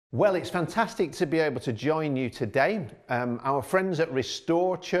Well, it's fantastic to be able to join you today. Our friends at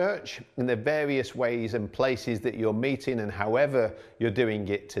Restore Church, in the various ways and places that you're meeting and however you're doing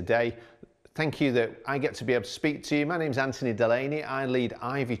it today, thank you that I get to be able to speak to you. My name's Anthony Delaney. I lead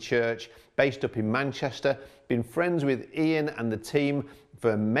Ivy Church based up in Manchester. Been friends with Ian and the team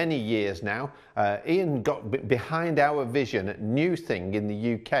for many years now. Ian got behind our vision, new thing in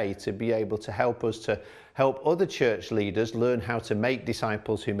the UK, to be able to help us to help other church leaders learn how to make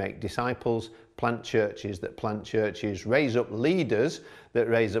disciples who make disciples, plant churches that plant churches, raise up leaders that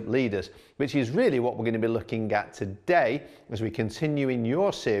raise up leaders, which is really what we're going to be looking at today as we continue in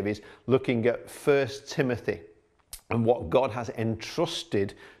your series looking at 1 Timothy and what God has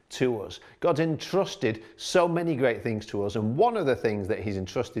entrusted to us. God's entrusted so many great things to us, and one of the things that he's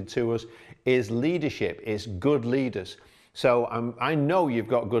entrusted to us is leadership, is good leaders. So I know you've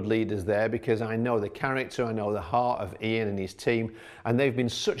got good leaders there because I know the character, I know the heart of Ian and his team, and they've been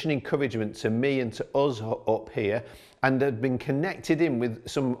such an encouragement to me and to us up here, and they've been connected in with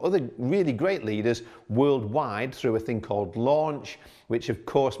some other really great leaders worldwide through a thing called Launch, which of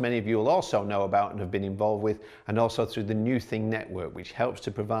course many of you will also know about and have been involved with, and also through the New Thing Network, which helps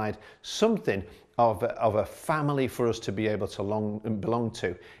to provide something of a family for us to be able to belong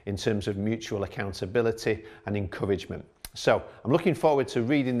to in terms of mutual accountability and encouragement. So I'm looking forward to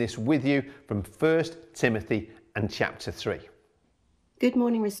reading this with you from 1 Timothy and chapter 3. Good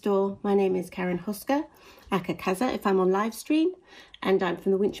morning, Restore. My name is Karen Husker, Akakaza if I'm on live stream, and I'm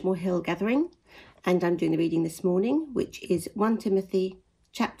from the Winchmore Hill Gathering, and I'm doing the reading this morning, which is 1 Timothy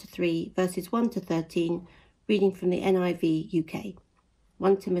chapter 3, verses 1 to 13, reading from the NIV UK.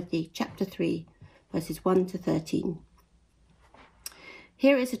 1 Timothy chapter 3, verses 1 to 13.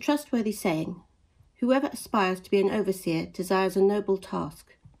 Here is a trustworthy saying: whoever aspires to be an overseer desires a noble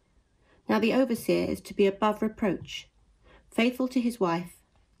task. Now the overseer is to be above reproach, faithful to his wife,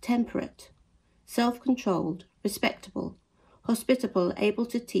 temperate, self-controlled, respectable, hospitable, able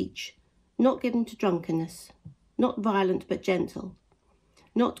to teach, not given to drunkenness, not violent but gentle,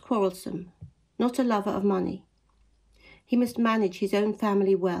 not quarrelsome, not a lover of money. He must manage his own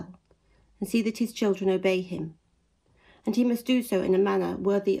family well and see that his children obey him, and he must do so in a manner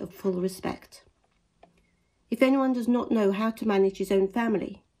worthy of full respect. If anyone does not know how to manage his own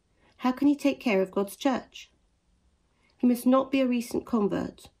family, how can he take care of God's church? He must not be a recent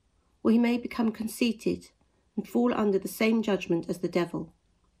convert, or he may become conceited and fall under the same judgment as the devil.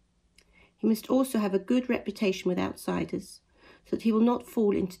 He must also have a good reputation with outsiders, so that he will not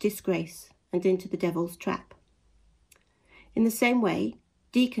fall into disgrace and into the devil's trap. In the same way,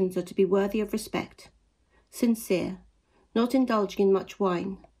 deacons are to be worthy of respect, sincere, not indulging in much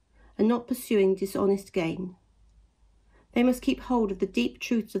wine, and not pursuing dishonest gain. They must keep hold of the deep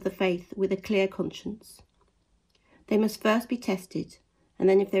truths of the faith with a clear conscience. They must first be tested, and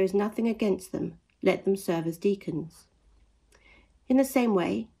then if there is nothing against them, let them serve as deacons. In the same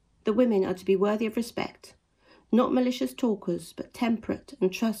way, the women are to be worthy of respect, not malicious talkers, but temperate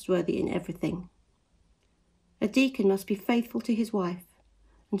and trustworthy in everything. A deacon must be faithful to his wife,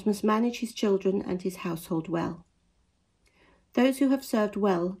 and must manage his children and his household well. Those who have served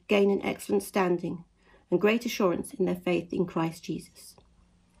well gain an excellent standing and great assurance in their faith in Christ Jesus.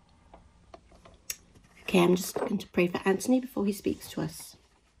 Okay, I'm just going to pray for Anthony before he speaks to us.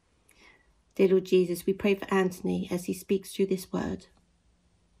 Dear Lord Jesus, we pray for Anthony as he speaks through this word.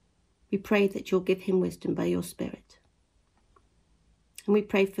 We pray that you'll give him wisdom by your Spirit. And we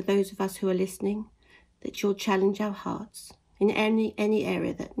pray for those of us who are listening, that you'll challenge our hearts in any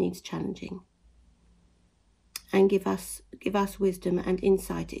area that needs challenging. And give us wisdom and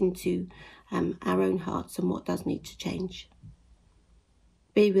insight into our own hearts and what does need to change.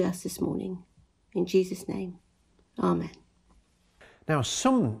 Be with us this morning. In Jesus' name, Amen. Now,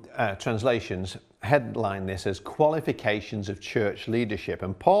 some translations headline this as qualifications of church leadership.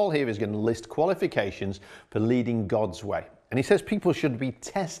 And Paul here is going to list qualifications for leading God's way. And he says people should be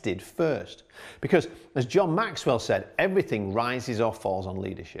tested first. Because, as John Maxwell said, everything rises or falls on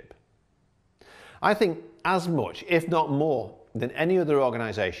leadership. I think as much, if not more, than any other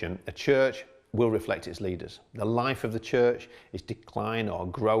organisation, a church will reflect its leaders. The life of the church, its decline or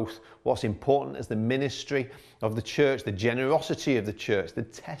growth, what's important as the ministry of the church, the generosity of the church, the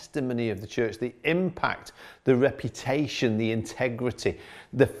testimony of the church, the impact, the reputation, the integrity,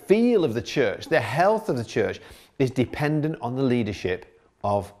 the feel of the church, the health of the church is dependent on the leadership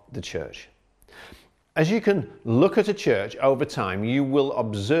of the church. As you can look at a church over time, you will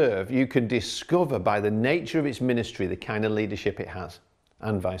observe, you can discover by the nature of its ministry the kind of leadership it has,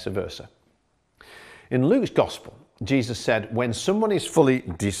 and vice versa. In Luke's Gospel, Jesus said, when someone is fully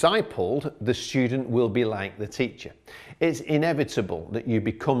discipled, the student will be like the teacher. It's inevitable that you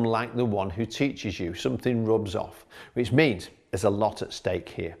become like the one who teaches you. Something rubs off, which means there's a lot at stake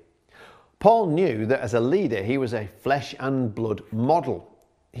here. Paul knew that as a leader, he was a flesh and blood model.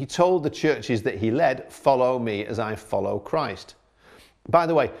 He told the churches that he led, follow me as I follow Christ. By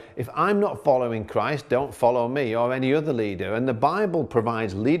the way, if I'm not following Christ, don't follow me or any other leader. And the Bible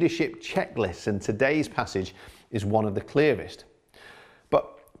provides leadership checklists, and today's passage is one of the clearest.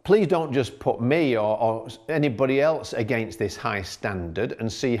 But please don't just put me or anybody else against this high standard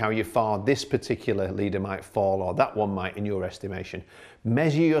and see how far this particular leader might fall or that one might in your estimation.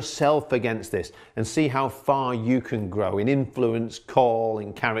 Measure yourself against this and see how far you can grow in influence, call,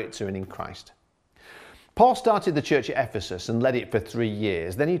 in character and in Christ. Paul started the church at Ephesus and led it for 3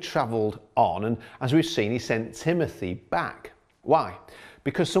 years. Then he travelled on, and as we've seen, he sent Timothy back. Why?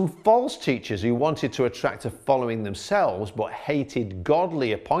 Because some false teachers who wanted to attract a following themselves but hated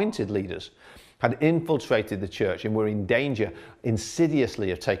godly appointed leaders had infiltrated the church and were in danger insidiously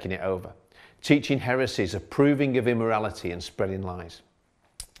of taking it over, teaching heresies, approving of immorality and spreading lies.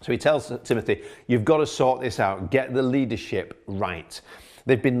 So he tells Timothy, you've got to sort this out, get the leadership right.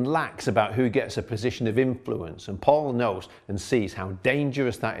 They've been lax about who gets a position of influence, and Paul knows and sees how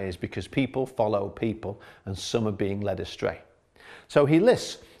dangerous that is because people follow people and some are being led astray. So he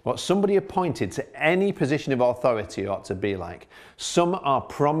lists what somebody appointed to any position of authority ought to be like. Some are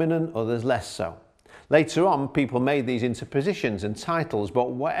prominent, others less so. Later on, people made these into positions and titles,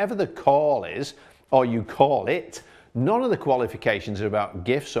 but whatever the call is, or you call it, none of the qualifications are about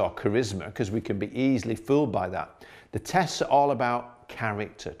gifts or charisma, because we can be easily fooled by that. The tests are all about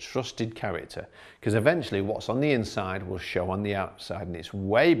character, trusted character, because eventually what's on the inside will show on the outside, and it's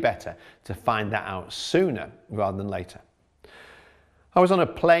way better to find that out sooner rather than later. I was on a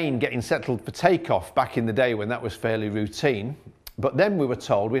plane getting settled for takeoff back in the day when that was fairly routine, but then we were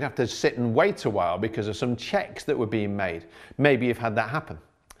told we'd have to sit and wait a while because of some checks that were being made. Maybe you've had that happen.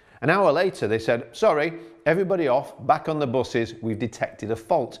 An hour later they said, sorry, everybody off, back on the buses, we've detected a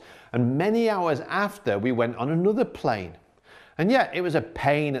fault. And many hours after, we went on another plane. And yet it was a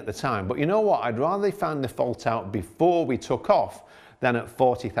pain at the time, but you know what? I'd rather they found the fault out before we took off than at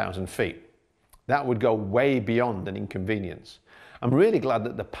 40,000 feet. That would go way beyond an inconvenience. I'm really glad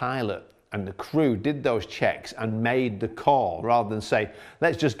that the pilot and the crew did those checks and made the call rather than say,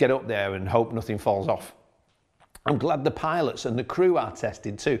 let's just get up there and hope nothing falls off. I'm glad the pilots and the crew are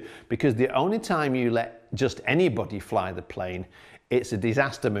tested too, because the only time you let just anybody fly the plane, it's a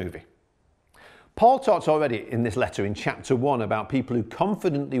disaster movie. Paul talks already in this letter in chapter 1 about people who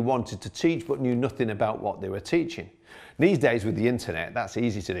confidently wanted to teach but knew nothing about what they were teaching. These days with the internet, that's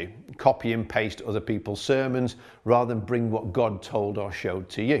easy to do. Copy and paste other people's sermons rather than bring what God told or showed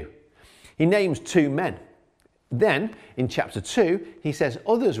to you. He names 2 men. Then in chapter 2, he says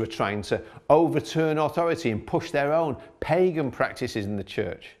others were trying to overturn authority and push their own pagan practices in the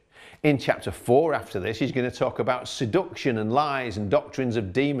church. In chapter 4 after this, he's going to talk about seduction and lies and doctrines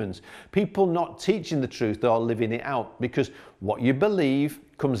of demons. People not teaching the truth or living it out, because what you believe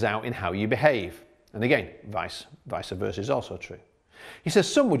comes out in how you behave. And again, vice versa is also true. He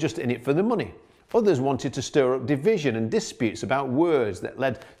says some were just in it for the money. Others wanted to stir up division and disputes about words that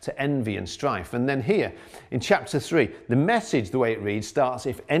led to envy and strife. And then here, in chapter 3, the message, the way it reads, starts,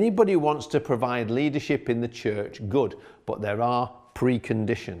 if anybody wants to provide leadership in the church, good, but there are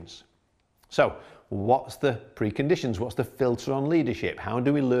preconditions. So, what's the preconditions? What's the filter on leadership? How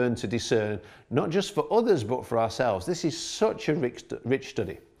do we learn to discern, not just for others, but for ourselves? This is such a rich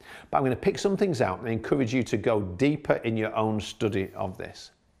study. But I'm going to pick some things out and encourage you to go deeper in your own study of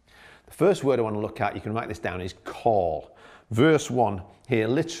this. The first word I want to look at, you can write this down, is call. Verse 1 here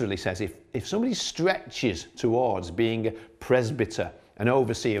literally says, if somebody stretches towards being a presbyter, an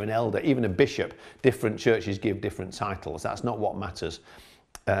overseer, an elder, even a bishop, different churches give different titles. That's not what matters.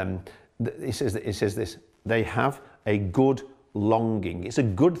 It says this, they have a good longing. It's a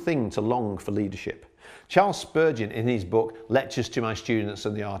good thing to long for leadership. Charles Spurgeon, in his book, Lectures to My Students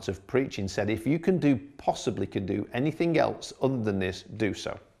on the Art of Preaching, said, if you possibly can do anything else other than this, do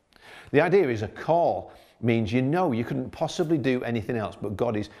so. The idea is a call means you know you couldn't possibly do anything else, but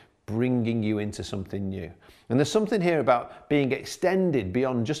God is bringing you into something new. And there's something here about being extended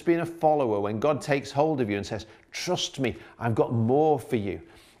beyond just being a follower when God takes hold of you and says, trust me, I've got more for you.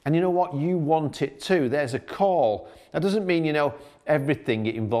 And you know what? You want it too. There's a call. That doesn't mean you know everything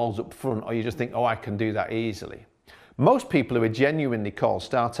it involves up front, or you just think, oh, I can do that easily. Most people who are genuinely called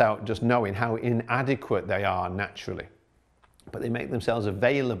start out just knowing how inadequate they are naturally. But they make themselves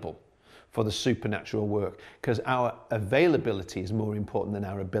available for the supernatural work, because our availability is more important than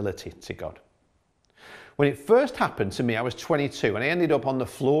our ability to God. When it first happened to me, I was 22 and I ended up on the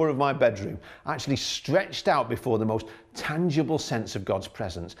floor of my bedroom, actually stretched out before the most tangible sense of God's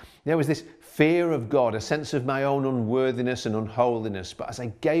presence. There was this fear of God, a sense of my own unworthiness and unholiness. But as I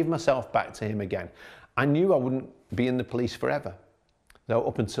gave myself back to him again, I knew I wouldn't be in the police forever. Though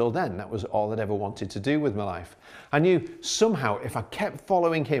up until then, that was all I'd ever wanted to do with my life. I knew somehow if I kept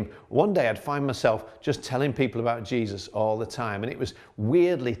following him, one day I'd find myself just telling people about Jesus all the time. And it was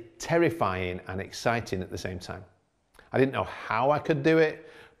weirdly terrifying and exciting at the same time. I didn't know how I could do it,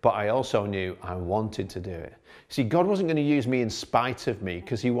 but I also knew I wanted to do it. See, God wasn't going to use me in spite of me,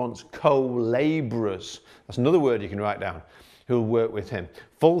 because he wants co-laborers. That's another word you can write down. Who'll work with him.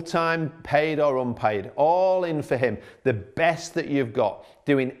 Full-time, paid or unpaid, all in for him. The best that you've got,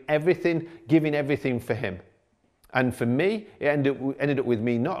 doing everything, giving everything for him. And for me, it ended up with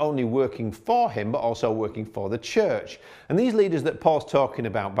me not only working for him, but also working for the church. And these leaders that Paul's talking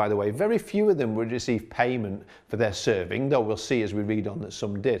about, by the way, very few of them would receive payment for their serving, though we'll see as we read on that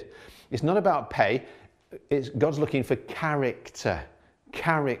some did. It's not about pay. God's looking for character.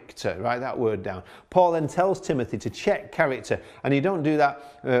 Character, write that word down. Paul then tells Timothy to check character, and you don't do that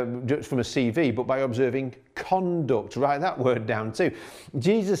just from a CV, but by observing conduct. Write that word down too.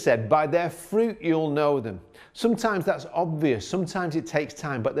 Jesus said, by their fruit you'll know them. Sometimes that's obvious, sometimes it takes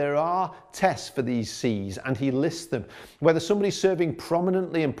time, but there are tests for these C's, and he lists them. Whether somebody's serving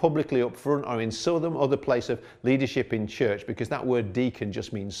prominently and publicly up front, or in some other place of leadership in church, because that word deacon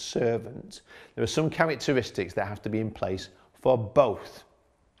just means servant. There are some characteristics that have to be in place for both.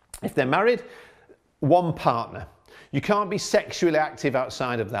 If they're married, one partner. You can't be sexually active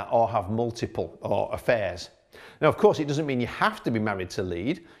outside of that or have multiple or affairs. Now, of course, it doesn't mean you have to be married to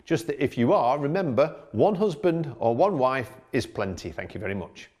lead, just that if you are, remember, one husband or one wife is plenty, thank you very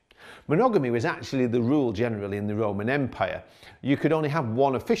much. Monogamy was actually the rule generally in the Roman Empire. You could only have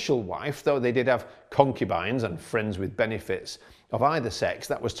one official wife, though they did have concubines and friends with benefits of either sex.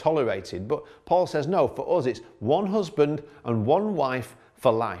 That was tolerated. But Paul says, no, for us it's one husband and one wife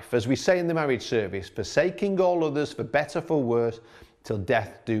for life. As we say in the marriage service, forsaking all others for better, for worse, till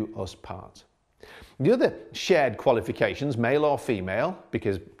death do us part. The other shared qualifications, male or female,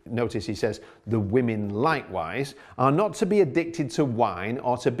 because notice he says the women likewise, are not to be addicted to wine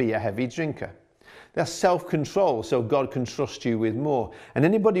or to be a heavy drinker. That's self-control, so God can trust you with more. And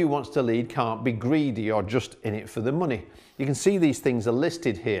anybody who wants to lead can't be greedy or just in it for the money. You can see these things are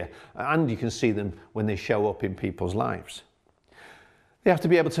listed here, and you can see them when they show up in people's lives. They have to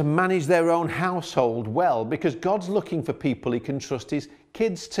be able to manage their own household well, because God's looking for people he can trust his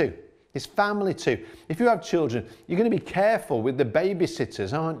kids to. His family too. If you have children, you're going to be careful with the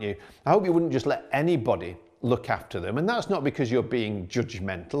babysitters, aren't you? I hope you wouldn't just let anybody look after them. And that's not because you're being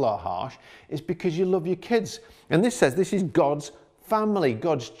judgmental or harsh. It's because you love your kids. And this says this is God's family,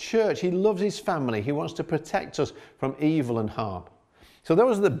 God's church. He loves his family. He wants to protect us from evil and harm. So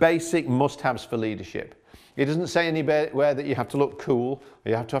those are the basic must-haves for leadership. It doesn't say anywhere that you have to look cool, or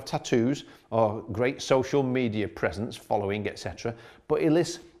you have to have tattoos, or great social media presence, following, etc. But it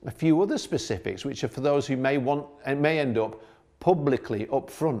lists a few other specifics, which are for those who may want and may end up publicly up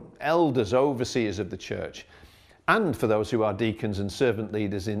front, elders, overseers of the church, and for those who are deacons and servant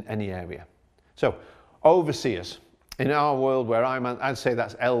leaders in any area. So, overseers. In our world where I'd say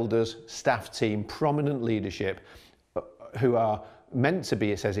that's elders, staff team, prominent leadership, who are meant to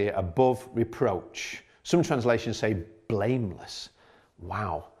be, it says here, above reproach. Some translations say blameless.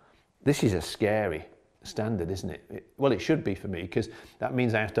 Wow, this is a scary standard, isn't it? Well, it should be for me, because that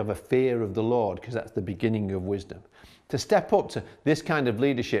means I have to have a fear of the Lord, because that's the beginning of wisdom. To step up to this kind of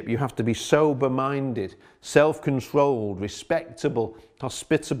leadership, you have to be sober-minded, self-controlled, respectable,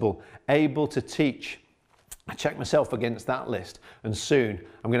 hospitable, able to teach. I check myself against that list, and soon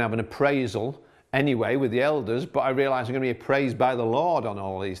I'm going to have an appraisal anyway with the elders, but I realise I'm going to be appraised by the Lord on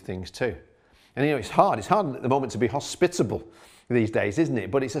all these things too. And you know, it's hard at the moment to be hospitable these days, isn't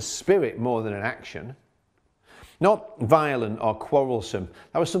it? But it's a spirit more than an action. Not violent or quarrelsome.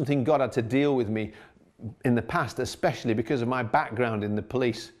 That was something God had to deal with me in the past, especially because of my background in the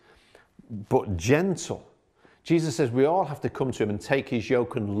police. But gentle. Jesus says we all have to come to him and take his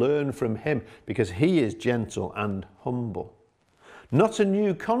yoke and learn from him, because he is gentle and humble. Not a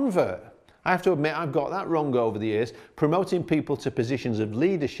new convert. I have to admit I've got that wrong over the years, promoting people to positions of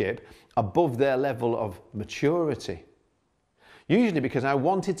leadership above their level of maturity. Usually because I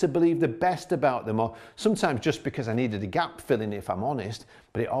wanted to believe the best about them, or sometimes just because I needed a gap filling, if I'm honest,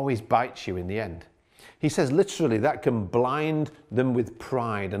 but it always bites you in the end. He says literally that can blind them with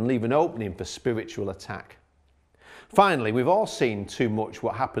pride and leave an opening for spiritual attack. Finally, we've all seen too much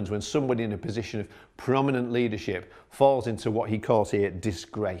what happens when somebody in a position of prominent leadership falls into what he calls here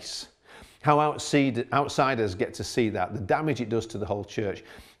disgrace. how outsiders get to see that, the damage it does to the whole church.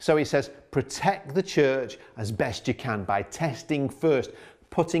 So he says, protect the church as best you can by testing first,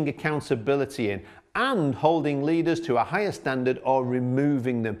 putting accountability in, and holding leaders to a higher standard or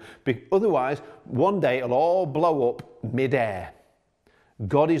removing them. Otherwise, one day it'll all blow up mid-air.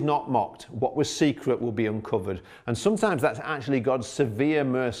 God is not mocked. What was secret will be uncovered. And sometimes that's actually God's severe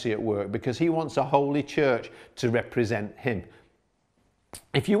mercy at work, because he wants a holy church to represent him.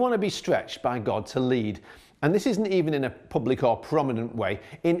 If you want to be stretched by God to lead, and this isn't even in a public or prominent way,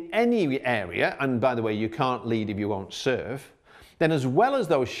 in any area, and by the way, you can't lead if you won't serve, then as well as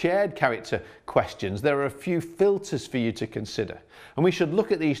those shared character questions, there are a few filters for you to consider. And we should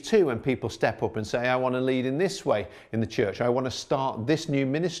look at these too when people step up and say, I want to lead in this way in the church. I want to start this new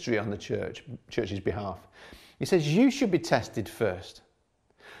ministry on the church's behalf. He says you should be tested first.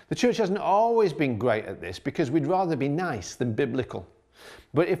 The church hasn't always been great at this because we'd rather be nice than biblical.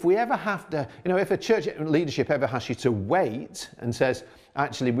 But if we ever have to, if a church leadership ever has you to wait and says,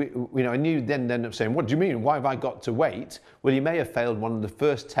 actually, and you then end up saying, what do you mean? Why have I got to wait? Well, you may have failed one of the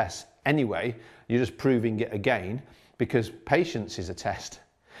first tests anyway. You're just proving it again, because patience is a test.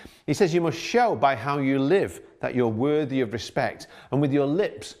 He says you must show by how you live that you're worthy of respect. And with your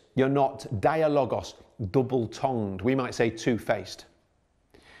lips, you're not dialogos, double-tongued. We might say two-faced.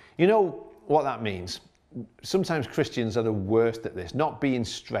 You know what that means? Sometimes Christians are the worst at this, not being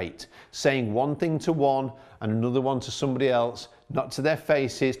straight, saying one thing to one and another one to somebody else, not to their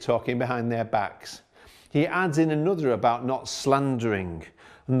faces, talking behind their backs. He adds in another about not slandering.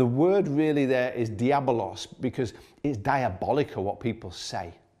 And the word really there is diabolos, because it's diabolical what people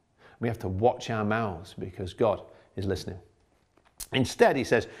say. We have to watch our mouths because God is listening. Instead, he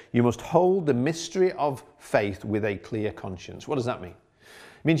says, you must hold the mystery of faith with a clear conscience. What does that mean?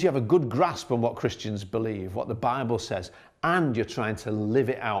 It means you have a good grasp on what Christians believe, what the Bible says, and you're trying to live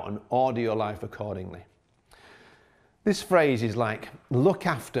it out and order your life accordingly. This phrase is like, look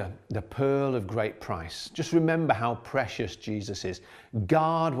after the pearl of great price. Just remember how precious Jesus is.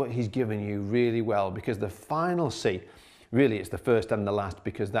 Guard what he's given you really well, because the final C, really it's the first and the last,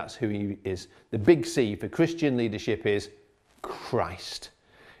 because that's who he is. The big C for Christian leadership is Christ.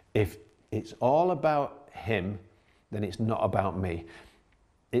 If it's all about him, then it's not about me.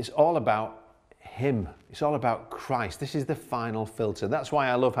 It's all about him. It's all about Christ. This is the final filter. That's why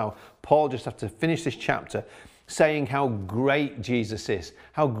I love how Paul just had to finish this chapter saying how great Jesus is,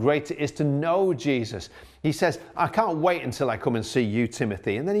 how great it is to know Jesus. He says, I can't wait until I come and see you,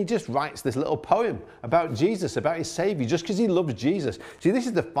 Timothy. And then he just writes this little poem about Jesus, about his Savior, just because he loves Jesus. See, this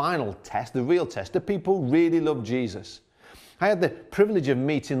is the final test, the real test. Do people really love Jesus? I had the privilege of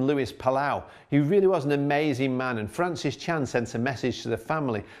meeting Louis Palau. He really was an amazing man, and Francis Chan sent a message to the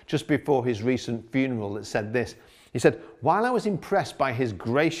family just before his recent funeral that said this. He said, while I was impressed by his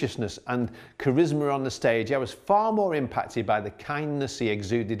graciousness and charisma on the stage, I was far more impacted by the kindness he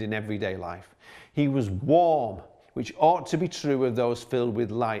exuded in everyday life. He was warm, which ought to be true of those filled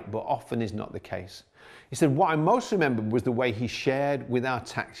with light, but often is not the case. He said, what I most remembered was the way he shared with our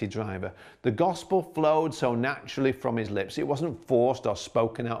taxi driver. The gospel flowed so naturally from his lips. It wasn't forced or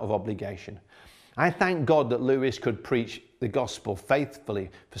spoken out of obligation. I thank God that Lewis could preach the gospel faithfully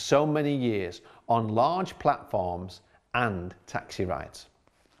for so many years on large platforms and taxi rides.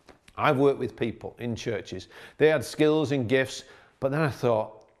 I've worked with people in churches. They had skills and gifts, but then I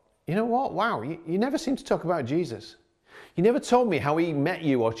thought, you know what? Wow, you never seem to talk about Jesus. You never told me how he met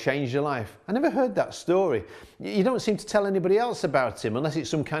you or changed your life. I never heard that story. You don't seem to tell anybody else about him unless it's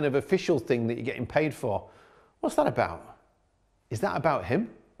some kind of official thing that you're getting paid for. What's that about? Is that about him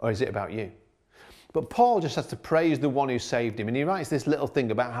or is it about you? But Paul just has to praise the one who saved him. And he writes this little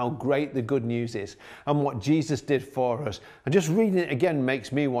thing about how great the good news is and what Jesus did for us. And just reading it again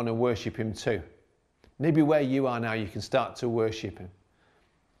makes me want to worship him too. Maybe where you are now, you can start to worship him.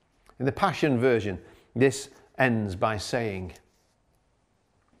 In the Passion version, this ends by saying,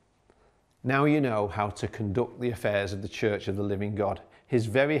 now you know how to conduct the affairs of the church of the living God, his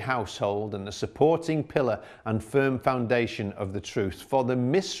very household, and the supporting pillar and firm foundation of the truth. For the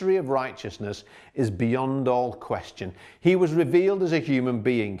mystery of righteousness is beyond all question. He was revealed as a human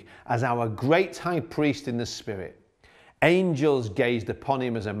being, as our great high priest in the spirit. Angels gazed upon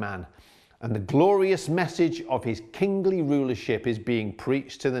him as a man, and the glorious message of his kingly rulership is being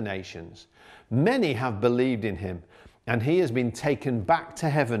preached to the nations. Many have believed in him, and he has been taken back to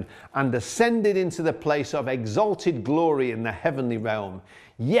heaven and ascended into the place of exalted glory in the heavenly realm.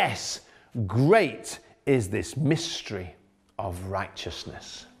 Yes, great is this mystery of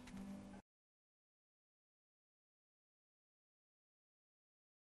righteousness.